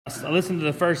I listened to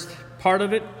the first part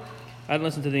of it. I didn't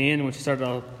listen to the end when she started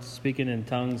all speaking in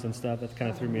tongues and stuff. That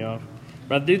kind of threw me off.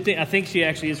 But I think she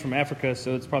actually is from Africa,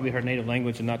 so it's probably her native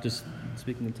language and not just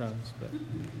speaking in tongues. But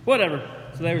whatever.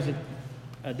 So there was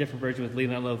a different version with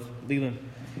Leland. I love Leland.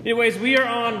 Anyways, we are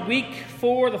on week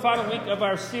 4, the final week of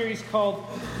our series called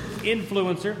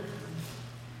Influencer.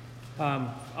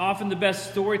 Often the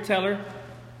best storyteller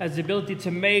has the ability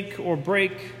to make or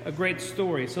break a great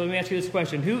story. So let me ask you this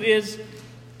question. Who is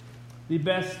the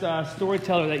best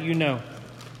storyteller that you know?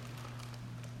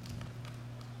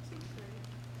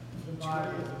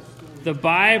 The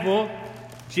Bible.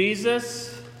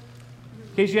 Jesus.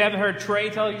 In case you haven't heard Trey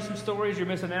tell you some stories, you're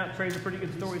missing out. Trey's a pretty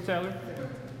good storyteller.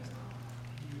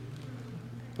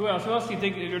 Who else? Who else do you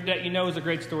think that you know is a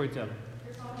great storyteller?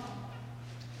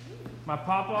 My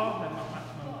papa?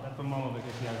 That's my mama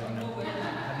because she doesn't know.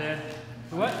 My dad?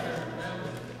 What?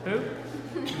 Who?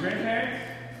 Your grandparents?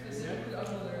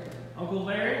 Uncle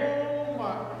Larry? Oh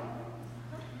my.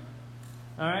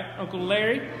 All right, Uncle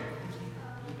Larry.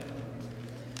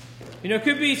 You know, it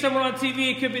could be someone on TV.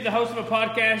 It could be the host of a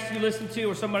podcast you listen to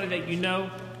or somebody that you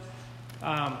know.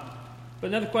 But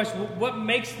another question, what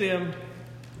makes them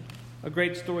a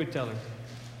great storyteller?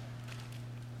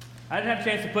 I didn't have a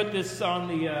chance to put this on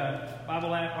the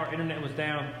Bible app. Our internet was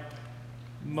down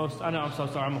I know, I'm so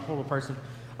sorry. I'm a horrible person.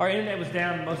 Our internet was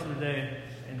down most of the day.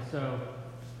 And so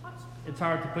it's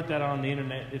hard to put that on the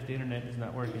internet if the internet is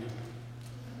not working.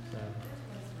 So,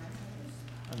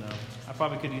 I know. I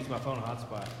probably could use my phone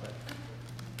hotspot, but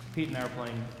Pete and I are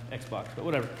playing Xbox, but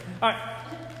whatever. All right.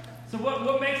 So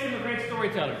what makes him a great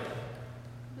storyteller?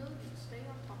 The ability to stay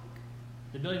on topic.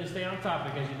 The ability to stay on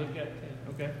topic as you look at it.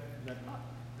 Okay. You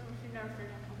never stay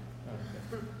on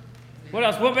topic. Okay. What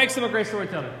else? What makes him a great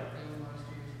storyteller?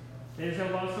 They just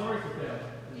have a lot of stories to tell.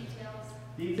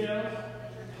 Details?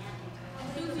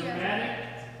 Dramatic?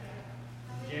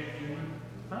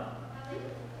 Huh?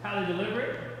 How they deliver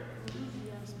it?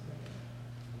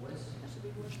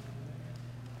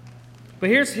 But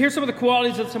here's some of the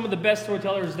qualities of some of the best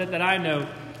storytellers that I know.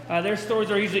 Their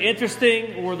stories are usually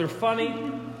interesting, or they're funny,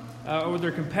 or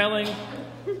they're compelling.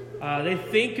 They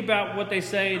think about what they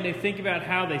say, and they think about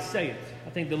how they say it. I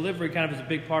think delivery kind of is a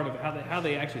big part of how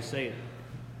they actually say it.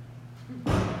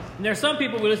 And there are some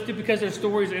people we listen to because their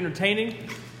stories are entertaining,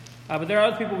 but there are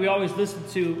other people we always listen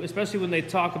to, especially when they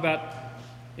talk about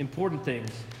important things.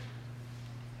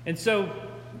 And so,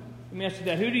 let me ask you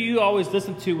that. Who do you always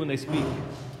listen to when they speak?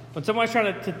 When someone's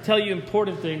trying to tell you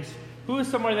important things, who is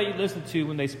somebody that you listen to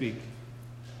when they speak?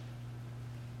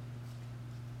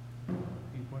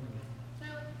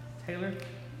 Taylor?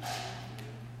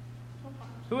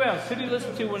 Who else? Who do you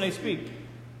listen to when they speak?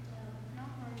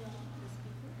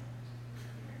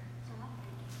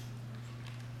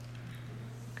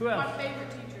 Who else? My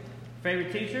favorite teacher.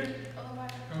 Favorite teacher?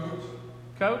 Coach.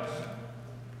 Coach?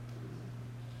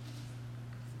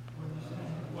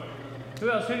 Who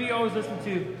else? Who do you always listen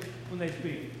to when they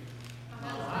speak?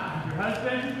 Your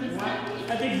husband? What?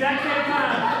 At the exact same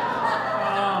time?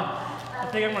 I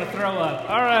think I'm going to throw up.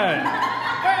 All right.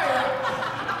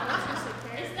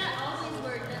 Is that all these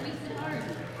words? That makes it hard.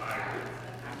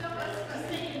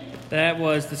 That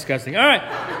was disgusting. All right.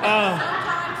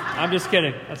 I'm just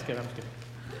kidding. That's good. I'm just kidding.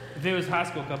 If it was a high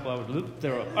school couple, I would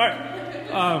throw up. All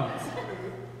right.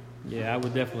 Yeah, I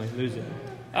would definitely lose it.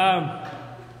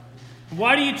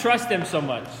 Why do you trust them so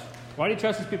much? Why do you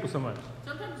trust these people so much?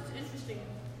 Sometimes it's interesting.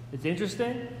 It's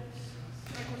interesting?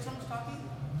 Like when someone's talking,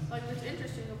 like it's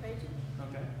interesting, you'll pay attention.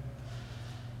 Okay.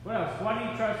 What else? Why do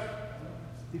you trust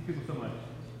these people so much?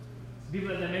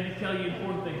 People that maybe tell you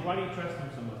important things. Why do you trust them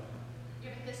so much? You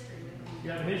have history.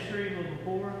 You have a history, a little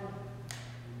rapport.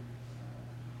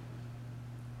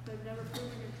 They've never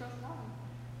proven your trust wrong.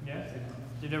 Yes.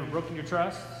 They've never broken your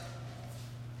trust.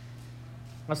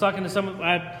 I was talking to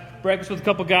I had breakfast with a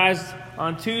couple guys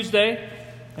on Tuesday,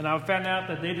 and I found out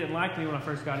that they didn't like me when I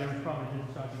first got here, which probably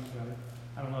didn't shock you about it.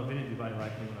 I don't know if anybody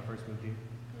liked me when I first moved here.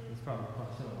 It's probably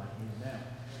still like me now.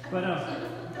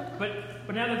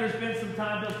 But now that there's been some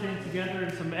time built in together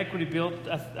and some equity built,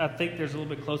 I think there's a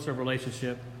little bit closer of a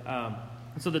relationship. And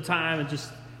so the time and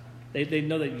just they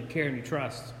know that you care and you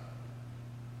trust.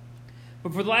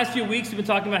 But for the last few weeks, we've been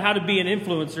talking about how to be an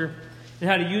influencer and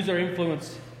how to use our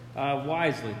influence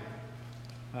wisely.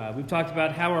 We've talked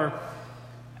about how our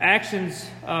actions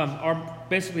are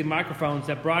basically microphones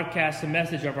that broadcast the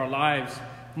message of our lives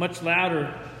much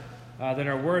louder than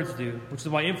our words do, which is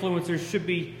why influencers should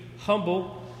be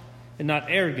humble and not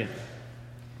arrogant.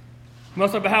 We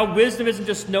also talk about how wisdom isn't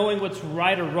just knowing what's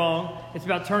right or wrong, it's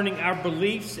about turning our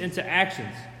beliefs into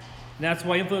actions. And that's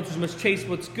why influencers must chase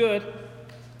what's good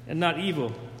and not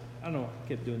evil. I don't know. I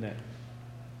kept doing that.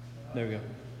 There we go.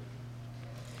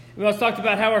 We also talked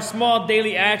about how our small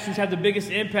daily actions have the biggest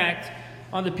impact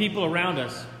on the people around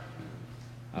us.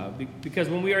 Because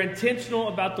when we are intentional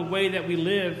about the way that we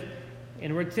live,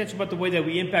 and we're intentional about the way that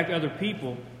we impact other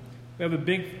people, we have a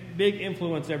big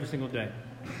influence every single day.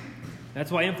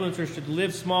 That's why influencers should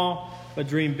live small but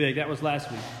dream big. That was last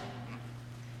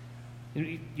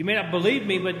week. You may not believe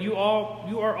me, but you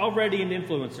are already an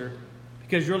influencer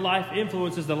because your life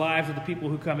influences the lives of the people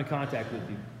who come in contact with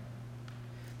you.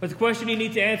 But the question you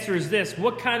need to answer is this: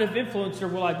 what kind of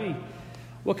influencer will I be?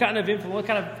 What kind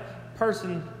of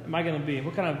person am I going to be?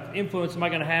 What kind of influence am I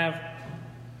going to have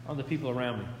on the people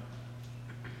around me?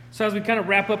 So as we kind of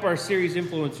wrap up our series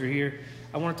Influencer here,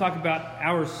 I want to talk about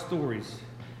our stories.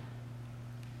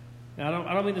 Now,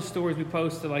 I don't mean the stories we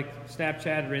post to like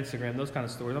Snapchat or Instagram, those kind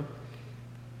of stories.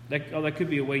 That could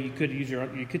be a way you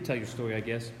could tell your story, I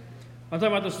guess. I'm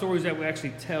talking about the stories that we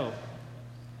actually tell.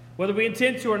 Whether we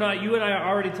intend to or not, you and I are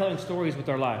already telling stories with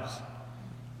our lives.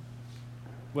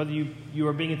 Whether you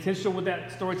are being intentional with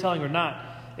that storytelling or not,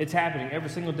 it's happening every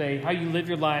single day. How you live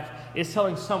your life is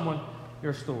telling someone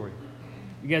your story.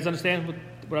 You guys understand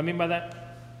what I mean by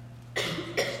that?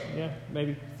 Yeah,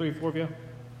 maybe 3 or 4 of you.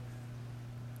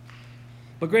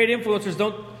 But great influencers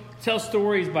don't tell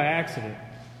stories by accident.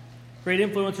 Great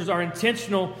influencers are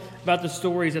intentional about the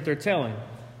stories that they're telling.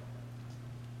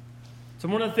 So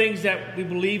one of the things that we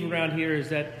believe around here is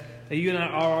that you and I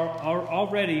are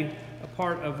already a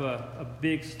part of a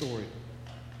big story.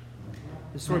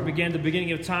 The story began at the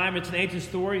beginning of time. It's an ancient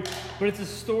story, but it's a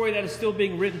story that is still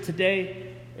being written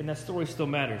today, and that story still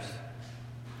matters.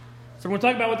 So we're going to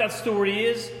talk about what that story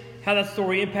is, how that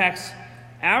story impacts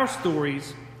our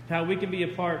stories, how we can be a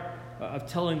part of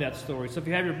telling that story. So if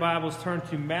you have your Bibles, turn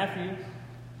to Matthew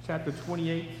chapter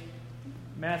 28.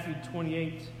 Matthew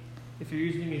 28. If you're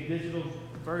using a digital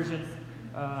version,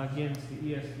 again, it's the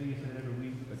ESV, I said it every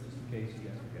week, but just in case you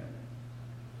guys forgot.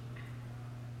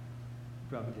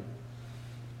 Probably did.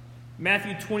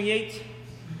 Matthew 28.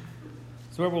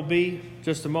 So where we'll be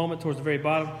just a moment towards the very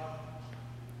bottom.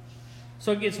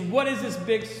 So again, so what is this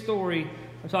big story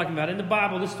I'm talking about? In the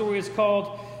Bible, this story is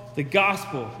called the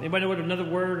gospel. Anybody know what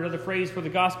another phrase for the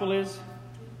gospel is?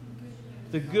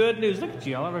 The good news. Look at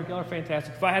you. Y'all are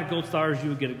fantastic. If I had gold stars, you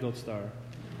would get a gold star.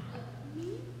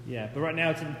 Yeah, but right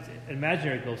now it's an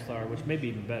imaginary gold star, which may be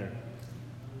even better.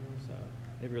 So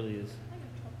it really is.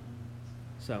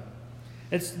 So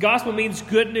gospel means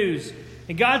good news.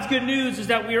 And God's good news is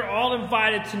that we are all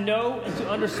invited to know and to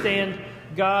understand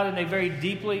God in a very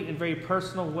deeply and very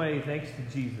personal way, thanks to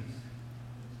Jesus.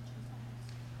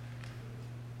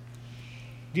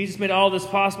 Jesus made all this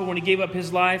possible when he gave up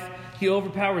his life. He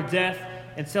overpowered death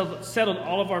and settled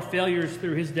all of our failures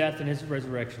through his death and his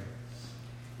resurrection.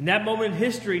 And that moment in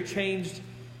history changed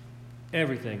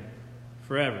everything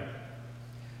forever.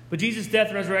 But Jesus' death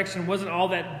and resurrection wasn't all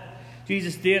that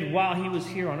Jesus did while he was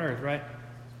here on earth, right?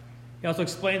 He also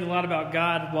explained a lot about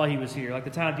God while he was here. Like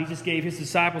the time Jesus gave his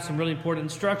disciples some really important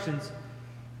instructions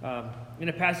in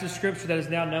a passage of Scripture that is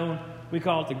now known. We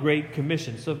call it the Great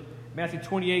Commission. So Matthew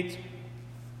 28,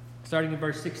 starting in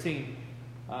verse 16.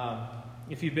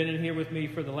 If you've been in here with me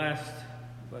for the last,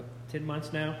 10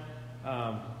 months now,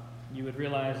 you would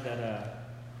realize that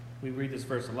we read this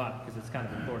verse a lot because it's kind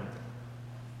of important.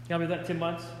 Can you believe that 10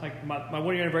 months? Like my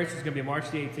 1-year anniversary is going to be March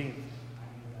the 18th.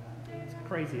 It's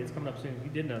crazy. It's coming up soon. You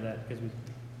did know that because we...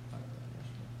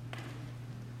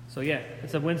 So yeah,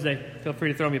 it's a Wednesday. Feel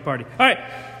free to throw me a party. All right,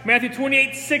 Matthew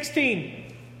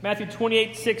 28:16. Matthew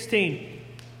 28:16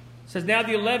 says, "Now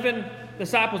the 11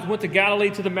 disciples went to Galilee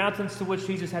to the mountains to which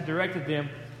Jesus had directed them.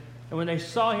 And when they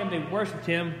saw him, they worshipped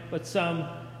him, but some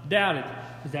doubted."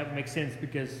 Does that make sense?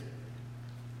 Because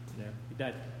he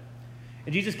died.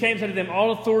 "And Jesus came and said to them,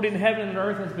 'All authority in heaven and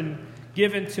earth has been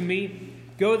given to me.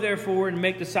 Go therefore and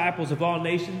make disciples of all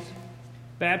nations,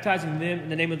 baptizing them in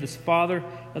the name of the Father,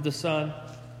 of the Son,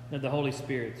 and of the Holy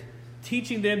Spirit,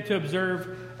 teaching them to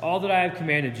observe all that I have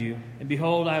commanded you. And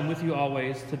behold, I am with you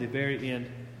always to the very end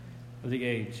of the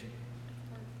age.'"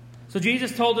 So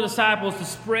Jesus told the disciples to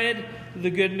spread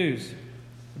the good news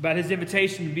about his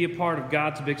invitation to be a part of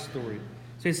God's big story.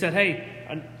 So he said, hey,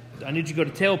 I need you to go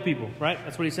to tell people, right?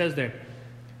 That's what he says there.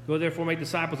 "Go therefore make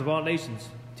disciples of all nations,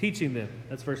 teaching them."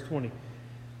 That's verse 20.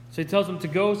 So he tells them to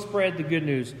go spread the good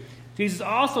news. Jesus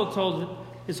also told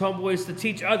his homeboys to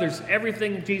teach others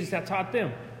everything that Jesus had taught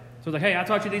them. So like, hey, I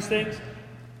taught you these things,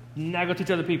 now go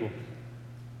teach other people.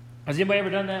 Has anybody ever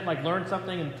done that? Like learned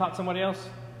something and taught somebody else?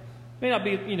 It may not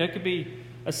be, it could be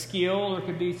a skill or it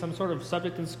could be some sort of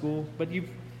subject in school, but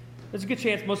there's a good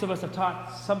chance most of us have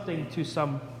taught something to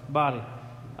somebody.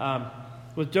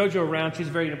 With JoJo around, she's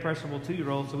a very impressionable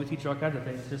 2-year-old, so we teach her all kinds of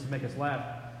things just to make us laugh.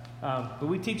 But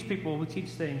we teach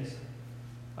things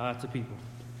to people.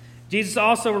 Jesus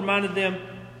also reminded them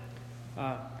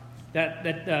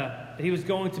that he was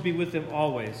going to be with them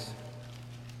always.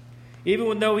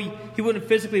 Even though he wouldn't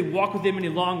physically walk with them any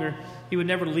longer, he would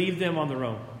never leave them on their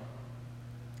own.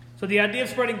 So the idea of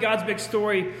spreading God's big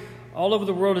story all over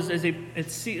the world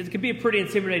it can be a pretty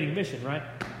intimidating mission, right?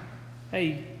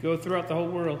 Hey, go throughout the whole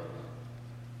world.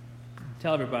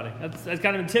 Tell everybody. That's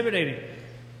kind of intimidating.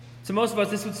 To most of us,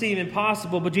 this would seem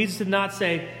impossible, but Jesus did not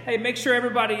say, hey, make sure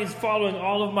everybody is following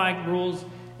all of my rules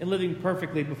and living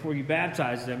perfectly before you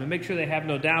baptize them, and make sure they have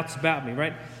no doubts about me,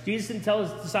 right? Jesus didn't tell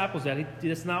his disciples that.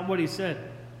 That's not what he said.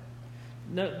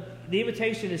 No, the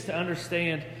invitation is to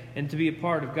understand and to be a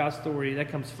part of God's story. That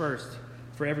comes first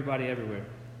for everybody everywhere.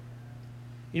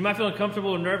 You might feel uncomfortable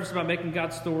or nervous about making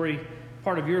God's story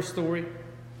part of your story. You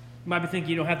might be thinking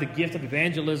you don't have the gift of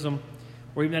evangelism,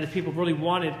 or even that if people really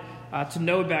wanted to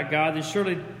know about God, then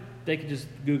surely they could just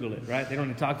Google it, right? They don't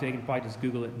need to talk to you. They can probably just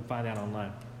Google it and find out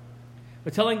online.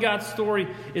 But telling God's story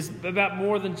is about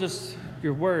more than just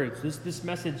your words. This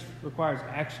message requires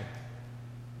action.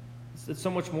 It's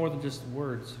so much more than just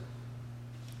words.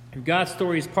 If God's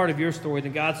story is part of your story,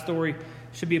 then God's story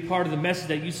should be a part of the message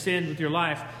that you send with your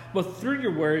life, both through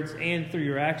your words and through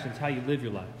your actions, how you live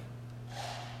your life.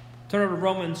 Turn over to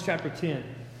Romans chapter 10.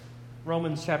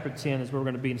 Romans chapter 10 is where we're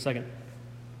going to be in a second.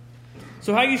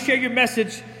 So how you share your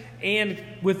message and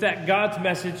with that God's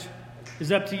message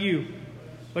is up to you.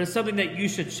 But it's something that you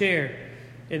should share.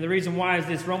 And the reason why is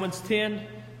this. Romans 10,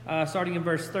 starting in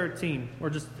verse 13.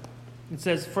 It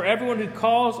says, for everyone who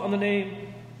calls on the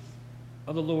name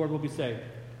of the Lord will be saved.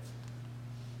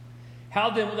 How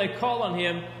then will they call on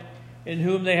him in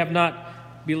whom they have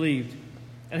not believed?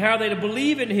 And how are they to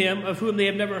believe in him of whom they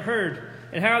have never heard?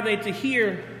 And how are they to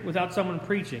hear without someone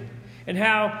preaching? And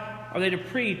how are they to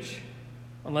preach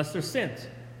unless they're sent?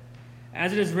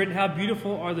 As it is written, how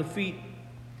beautiful are the feet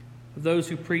of those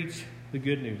who preach the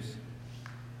good news.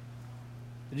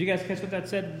 Did you guys catch what that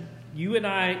said? You and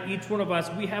I, each one of us,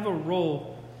 we have a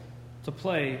role to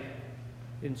play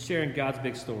in sharing God's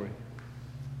big story.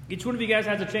 Each one of you guys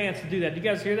has a chance to do that. Do you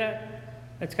guys hear that?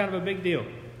 That's kind of a big deal.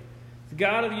 The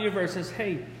God of the universe says,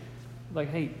 hey,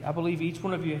 I believe each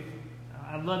one of you,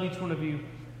 I love each one of you.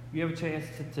 You have a chance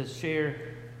to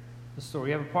share the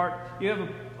story. You have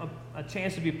a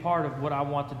chance to be part of what I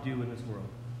want to do in this world.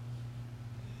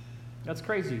 That's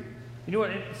crazy. You know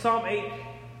what? In Psalm 8,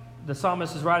 the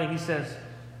psalmist is writing, he says,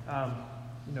 how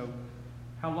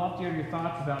lofty are your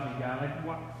thoughts about me,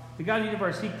 God? The God of the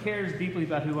universe, he cares deeply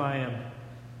about who I am.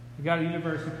 The God of the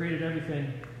universe who created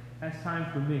everything has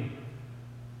time for me.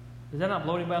 Does that not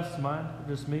blow anybody else's mind, or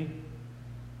just me?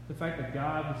 The fact that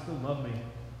God would still love me,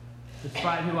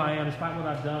 despite who I am, despite what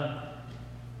I've done,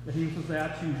 that he will say, I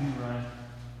choose you, Ryan.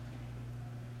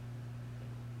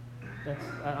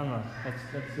 I don't know.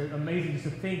 That's amazing just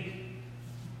to think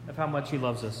of how much he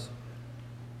loves us.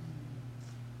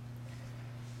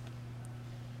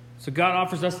 So God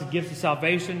offers us the gifts of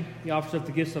salvation. He offers us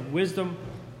the gifts of wisdom.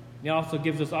 He also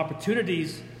gives us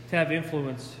opportunities to have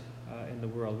influence in the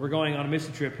world. We're going on a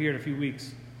mission trip here in a few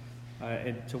weeks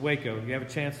to Waco. You have a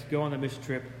chance to go on that mission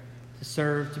trip, to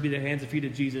serve, to be the hands and feet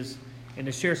of Jesus, and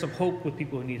to share some hope with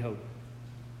people who need hope.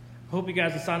 I hope you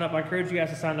guys will sign up. I encourage you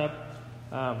guys to sign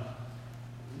up.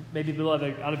 Maybe be out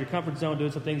of your comfort zone,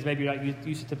 doing some things maybe you're not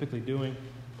used to typically doing.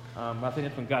 I think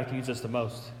that's when God can use us the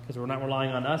most, because we're not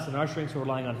relying on us and our strengths, we're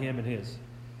relying on him and his.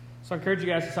 So I encourage you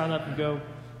guys to sign up and go.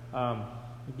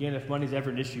 Again, if money's ever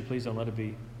an issue, please don't let it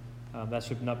be. That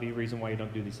should not be a reason why you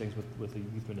don't do these things with the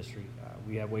youth ministry.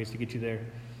 We have ways to get you there.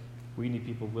 We need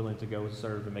people willing to go and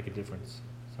serve and make a difference.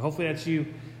 So hopefully that's you.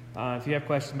 If you have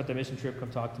questions about the mission trip,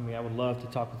 come talk to me. I would love to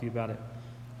talk with you about it.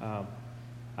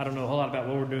 I don't know a whole lot about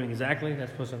what we're doing exactly.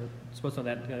 That's supposed to know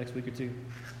that next week or two.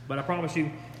 But I promise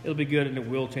you, it'll be good and it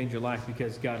will change your life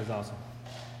because God is awesome.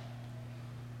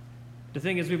 The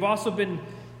thing is, we've also been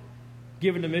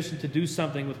given the mission to do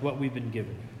something with what we've been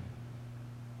given.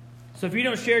 So if you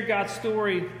don't share God's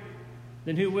story,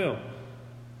 then who will?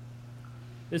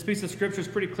 This piece of scripture is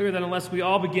pretty clear that unless we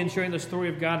all begin sharing the story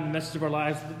of God and the message of our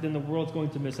lives, then the world's going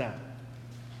to miss out.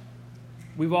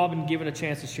 We've all been given a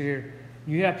chance to share.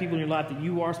 You have people in your life that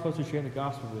you are supposed to share the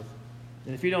gospel with.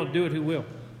 And if you don't do it, who will?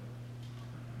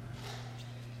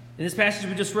 In this passage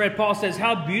we just read, Paul says,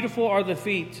 how beautiful are the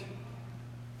feet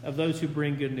of those who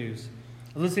bring good news.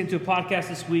 I was listening to a podcast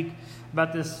this week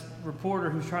about this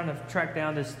reporter who's trying to track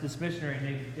down this missionary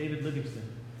named David Livingstone.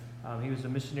 He was a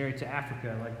missionary to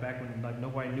Africa, back when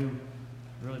nobody knew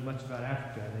really much about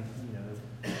Africa. I think, there was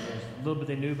a little bit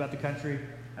they knew about the country.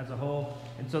 as a whole.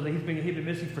 And so he'd been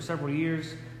missing for several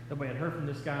years. Nobody had heard from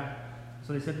this guy.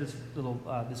 So they sent this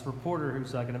this reporter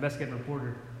who's like an investigative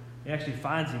reporter. He actually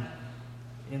finds him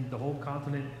in the whole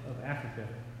continent of Africa.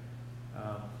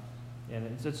 And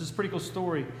it's just a pretty cool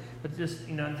story. But just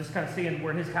kind of seeing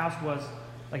where his house was.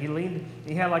 Like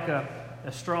he had like a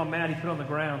straw mat he put on the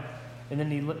ground. And then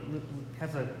he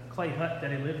has a clay hut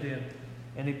that he lived in.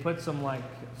 And he put some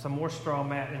more straw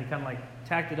mat and he kind of like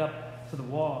tacked it up to the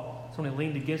wall. So when he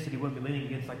leaned against it, he wouldn't be leaning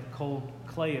against like the cold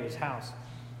clay of his house.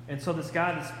 And so this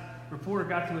reporter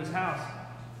got to his house,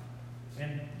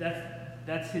 and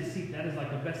that's his seat. That is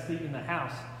like the best seat in the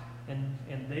house. And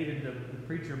David, the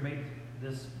preacher, made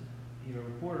this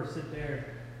reporter sit there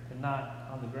and not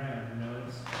on the ground.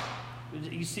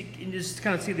 You just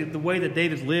kind of see the way that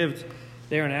David lived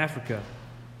there in Africa.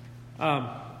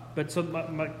 But so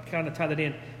my kind of tie that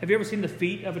in. Have you ever seen the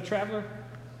feet of a traveler?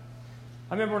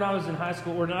 I remember when I was in high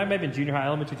school, or I may have been junior high,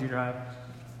 elementary, junior high,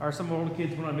 or some older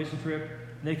kids went on a mission trip,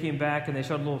 and they came back and they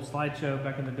showed a little slideshow.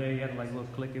 Back in the day, you had like a little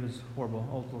click. It was horrible,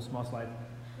 old little small slide.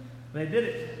 But they did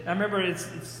it. I remember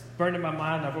it's burned in my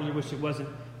mind. I really wish it wasn't.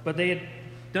 But they had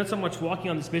done so much walking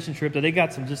on this mission trip that they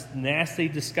got some just nasty,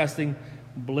 disgusting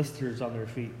blisters on their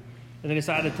feet. And they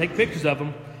decided to take pictures of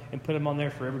them and put them on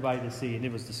there for everybody to see, and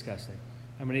it was disgusting.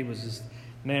 I mean, it was just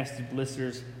nasty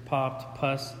blisters, popped,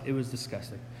 pus. It was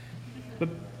disgusting. But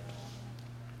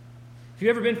if you've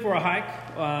ever been for a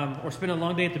hike or spent a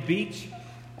long day at the beach,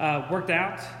 worked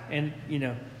out, and,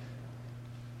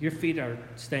 your feet are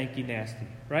stanky, nasty.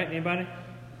 Right? Anybody?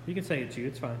 You can say it too.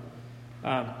 It's fine.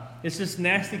 It's just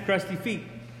nasty, crusty feet.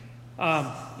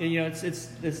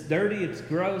 It's dirty. It's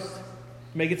gross.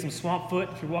 You may get some swamp foot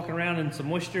if you're walking around in some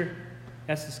moisture.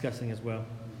 That's disgusting as well.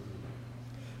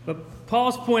 But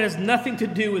Paul's point has nothing to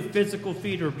do with physical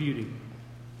feet or beauty.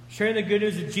 Sharing the good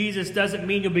news of Jesus doesn't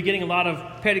mean you'll be getting a lot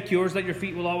of pedicures, that your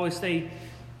feet will always stay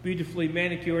beautifully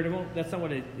manicured. That's not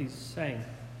what he's saying.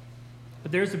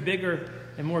 But there's a bigger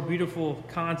and more beautiful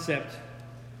concept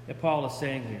that Paul is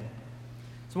saying here.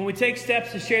 So when we take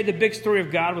steps to share the big story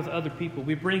of God with other people,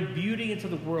 we bring beauty into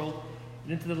the world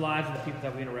and into the lives of the people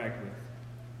that we interact with.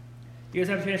 You guys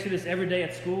have a chance to do this every day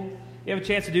at school. You have a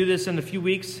chance to do this in a few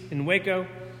weeks in Waco.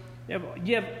 I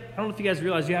don't know if you guys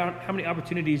realize how many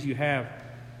opportunities you have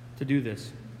to do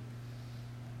this.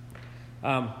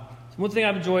 So one thing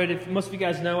I've enjoyed, if most of you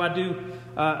guys know,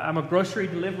 I'm a grocery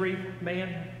delivery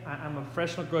man. I'm a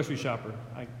professional grocery shopper.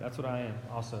 That's what I am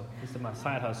also. This is my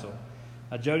side hustle.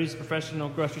 Jody's a professional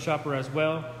grocery shopper as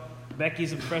well.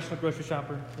 Becky's a professional grocery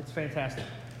shopper. It's fantastic.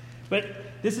 But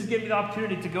this has given me the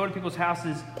opportunity to go to people's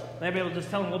houses and I'll be able to just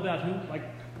tell them a little bit about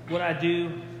what I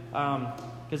do.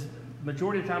 Because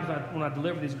majority of the times when I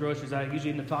deliver these groceries, I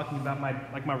usually end up talking about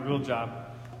my real job.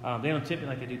 They don't tip me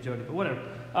like they do Jody, but whatever.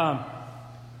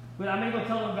 But I'm able to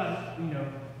tell them about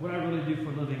what I really do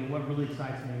for a living and what really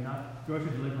excites me. Not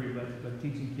grocery delivery, but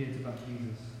teaching kids about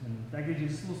Jesus. And that gives you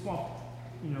just a little small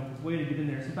way to get in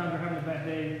there. Sometimes they're having a bad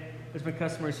day. There's been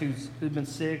customers who've been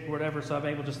sick or whatever, so I'm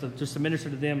able just to minister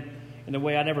to them in a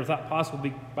way I never thought possible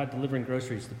by delivering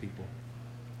groceries to people.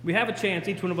 We have a chance,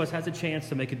 each one of us has a chance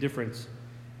to make a difference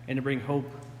and to bring hope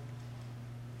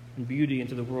and beauty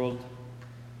into the world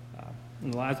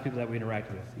and the lives of people that we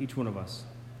interact with, each one of us.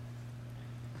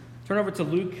 Turn over to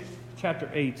Luke chapter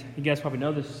 8. You guys probably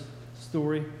know this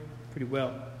story pretty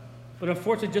well. But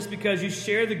unfortunately, just because you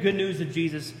share the good news of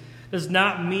Jesus does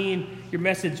not mean your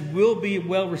message will be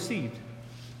well received.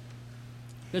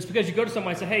 Just because you go to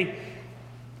somebody and say, hey,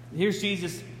 here's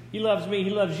Jesus, he loves me, he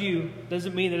loves you,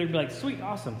 doesn't mean that they're going to be like, sweet,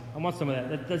 awesome, I want some of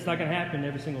that. That's not going to happen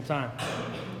every single time.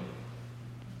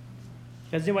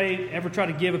 Has anybody ever tried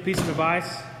to give a piece of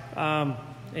advice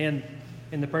and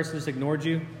the person just ignored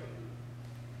you?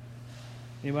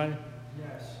 Anybody?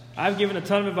 Yes. I've given a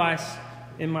ton of advice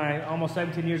in my almost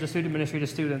 17 years of student ministry to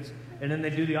students, and then they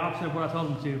do the opposite of what I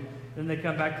told them to. Then they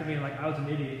come back to me like, I was an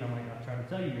idiot. And I'm like, I tried to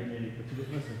tell you you're an idiot, but you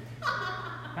didn't listen.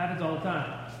 Happens all the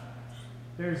time.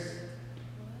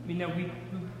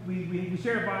 We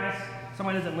share advice.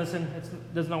 Somebody doesn't listen.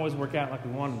 It doesn't always work out like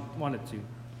we want it to.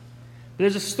 But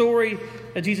there's a story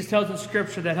that Jesus tells in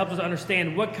Scripture that helps us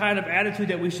understand what kind of attitude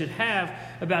that we should have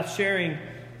about sharing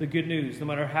the good news, no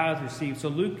matter how it's received. So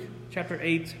Luke chapter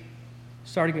 8,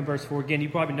 starting in verse 4. Again, you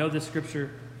probably know this Scripture.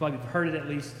 You probably have heard it at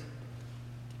least.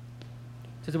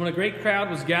 It says, when a great crowd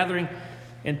was gathering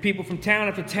and people from town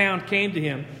after town came to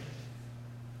him,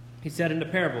 he said in a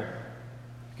parable,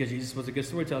 because Jesus was a good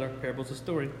storyteller, parable's a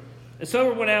story. A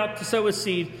sower went out to sow his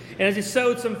seed, and as he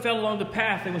sowed, some fell along the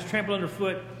path and was trampled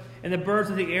underfoot, and the birds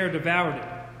of the air devoured it.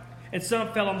 And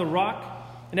some fell on the rock,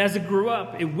 and as it grew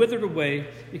up, it withered away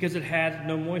because it had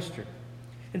no moisture.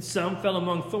 And some fell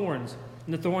among thorns,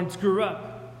 and the thorns grew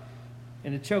up,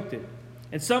 and it choked it.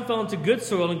 And some fell into good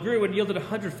soil and grew and yielded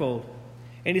 100-fold.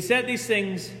 And he said these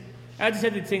things, as he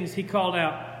said these things, he called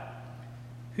out,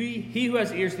 He who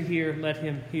has ears to hear, let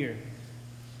him hear.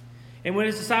 And when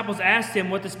his disciples asked him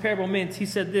what this parable meant, he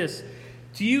said this,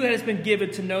 to you it has been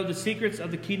given to know the secrets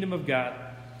of the kingdom of God,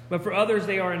 but for others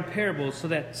they are in parables, so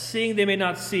that seeing they may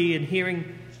not see, and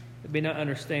hearing they may not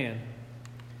understand.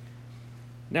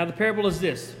 Now the parable is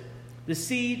this. The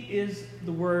seed is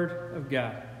the word of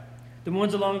God. The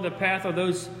ones along the path are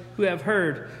those who have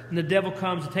heard, and the devil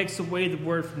comes and takes away the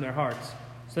word from their hearts,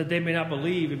 so that they may not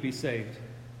believe and be saved.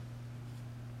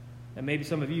 And maybe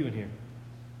some of you in here.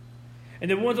 And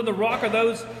the ones on the rock are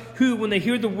those who, when they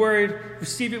hear the word,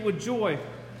 receive it with joy,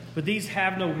 but these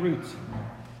have no root.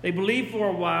 They believe for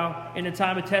a while, and in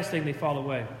time of testing, they fall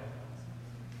away.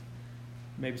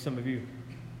 Maybe some of you.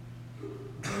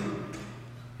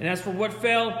 And as for what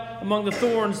fell among the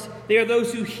thorns, they are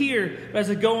those who hear, but as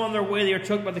they go on their way, they are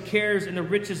choked by the cares and the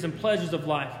riches and pleasures of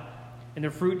life, and their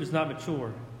fruit does not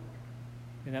mature.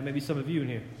 And that may be some of you in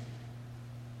here.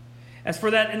 As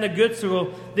for that in the good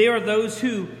soil, they are those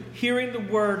who, hearing the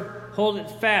word, hold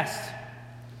it fast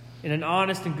in an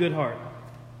honest and good heart,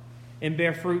 and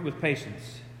bear fruit with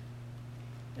patience.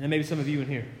 And that may be some of you in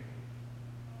here.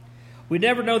 We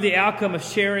never know the outcome of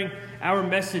sharing our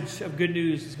message of good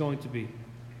news is going to be.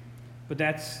 But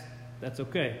that's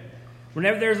okay.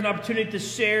 Whenever there's an opportunity to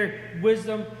share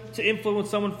wisdom, to influence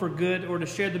someone for good, or to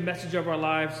share the message of our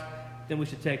lives, then we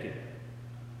should take it.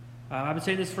 I've been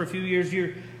saying this for a few years.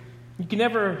 You can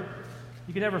never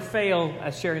fail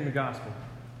at sharing the gospel.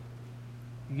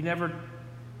 You can never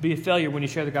be a failure when you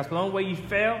share the gospel. The only way you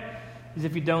fail is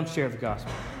if you don't share the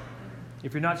gospel.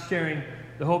 If you're not sharing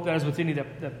the hope that is within you,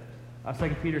 that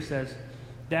 2 Peter says,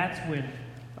 that's when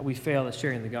we fail at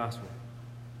sharing the gospel.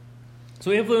 So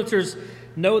influencers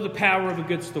know the power of a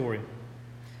good story.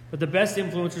 But the best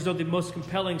influencers know the most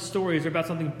compelling stories are about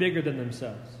something bigger than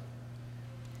themselves.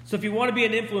 So if you want to be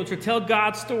an influencer, tell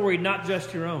God's story, not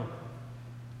just your own.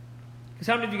 Because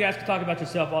how many of you guys can talk about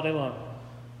yourself all day long?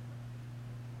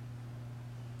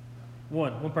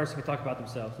 One person can talk about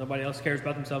themselves. Nobody else cares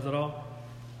about themselves at all?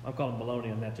 I'm calling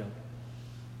baloney on that junk.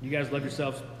 You guys love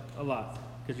yourselves a lot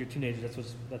because you're teenagers.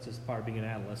 That's just part of being an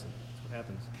adolescent. That's what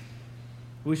happens.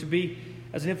 We should be,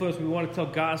 as an influencer, we want to tell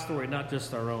God's story, not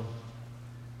just our own.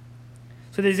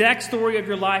 So the exact story of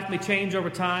your life may change over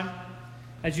time.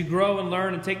 As you grow and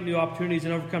learn and take new opportunities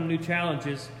and overcome new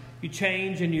challenges, you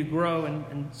change and you grow,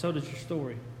 and so does your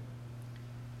story.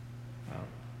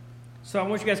 So I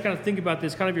want you guys to kind of think about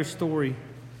this, kind of your story.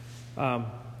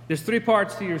 There's 3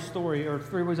 parts to your story, or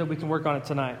 3 ways that we can work on it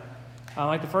tonight.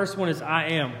 Like the first one is I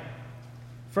am.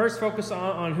 First, focus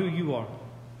on who you are.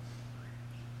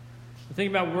 Think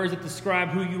about words that describe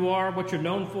who you are, what you're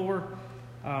known for,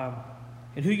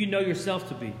 and who you know yourself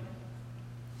to be.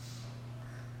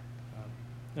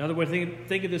 Another way to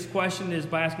think of this question is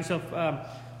by asking yourself,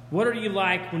 what are you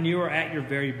like when you are at your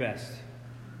very best?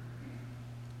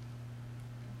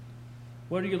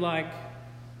 What are you like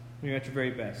when you're at your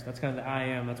very best? That's kind of the I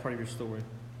am. That's part of your story.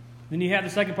 Then you have the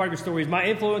second part of your story is my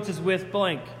influence is with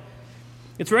blank.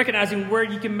 It's recognizing where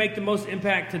you can make the most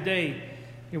impact today.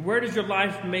 Where does your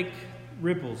life make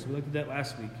ripples? We looked at that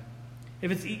last week.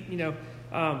 If it's,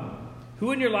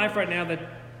 who in your life right now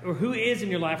or who is in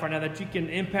your life right now that you can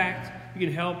impact, you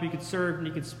can help, you can serve, and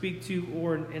you can speak to,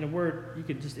 or in a word, you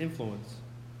can just influence.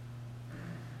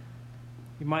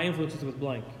 My influence is with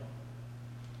blank.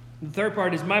 And the third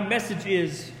part is my message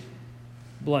is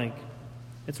blank.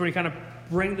 It's where you kind of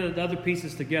bring the other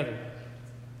pieces together.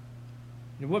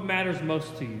 What matters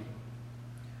most to you?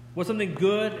 What's something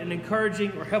good and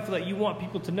encouraging or helpful that you want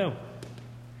people to know?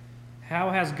 How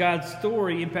has God's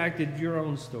story impacted your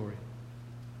own story?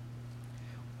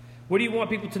 What do you want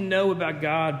people to know about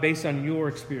God based on your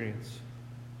experience?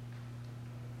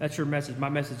 That's your message. My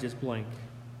message is blank.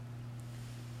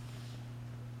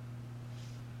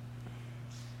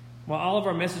 While all of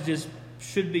our messages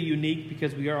should be unique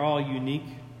because we are all unique,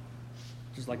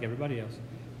 just like everybody else.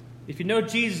 If you know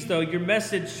Jesus, though, your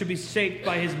message should be shaped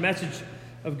by his message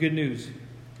of good news.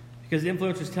 Because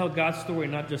influencers tell God's story,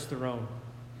 not just their own.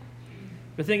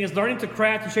 The thing is, learning to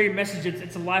craft and share your message,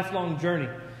 it's a lifelong journey.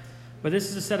 But this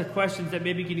is a set of questions that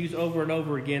maybe you can use over and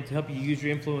over again to help you use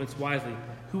your influence wisely.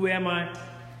 Who am I?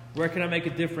 Where can I make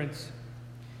a difference?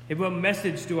 And what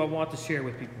message do I want to share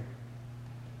with people?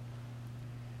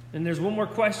 And there's one more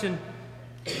question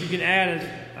you can add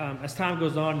as time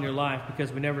goes on in your life,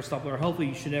 because we never stop learning. Hopefully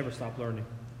you should never stop learning.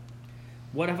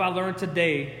 What have I learned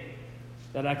today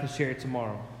that I can share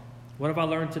tomorrow? What have I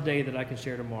learned today that I can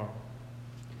share tomorrow?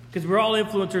 Because we're all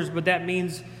influencers, but that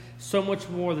means so much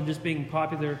more than just being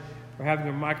popular or having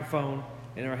a microphone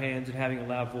in our hands and having a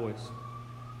loud voice.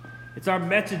 It's our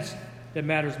message that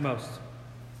matters most.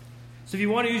 So if you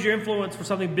want to use your influence for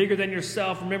something bigger than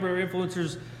yourself, remember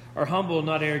influencers are humble,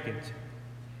 not arrogant.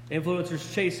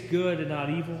 Influencers chase good and not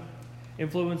evil.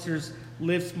 Influencers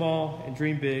live small and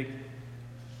dream big.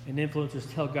 And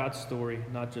influencers tell God's story,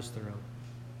 not just their own.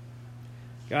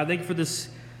 God, thank you for this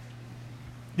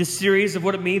series of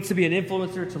what it means to be an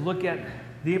influencer, to look at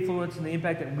the influence and the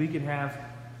impact that we can have.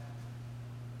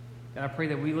 And I pray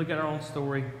that we look at our own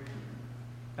story.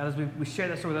 God, as we share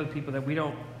that story with other people, that we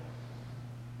don't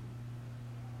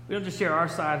just share our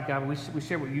side, God, but we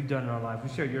share what you've done in our life. We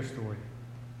share your story.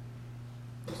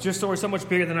 It's your story so much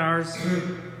bigger than ours,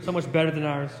 so much better than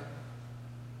ours.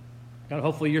 God,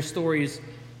 hopefully your story is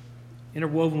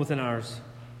interwoven within ours.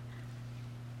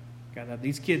 God, that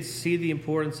these kids see the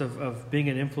importance of being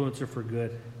an influencer for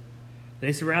good.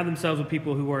 They surround themselves with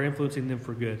people who are influencing them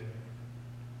for good.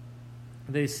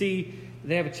 And they see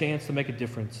they have a chance to make a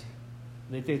difference.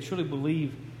 And they truly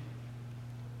believe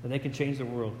that they can change the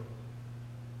world.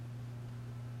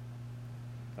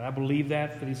 And I believe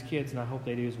that for these kids, and I hope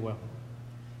they do as well.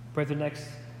 Pray for the next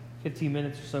 15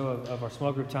 minutes or so of our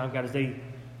small group time, God, as they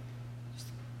just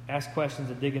ask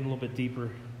questions and dig in a little bit deeper.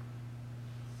 As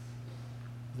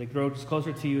they grow just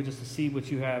closer to you, just to see what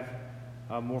you have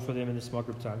more for them in this small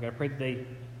group time. God, I pray that they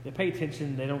pay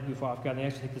attention, they don't goof off, God, they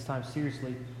actually take this time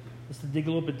seriously, just to dig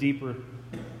a little bit deeper,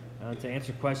 to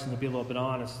answer questions and be a little bit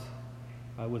honest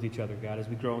with each other, God, as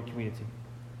we grow in community.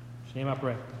 In your name I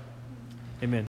pray. Amen.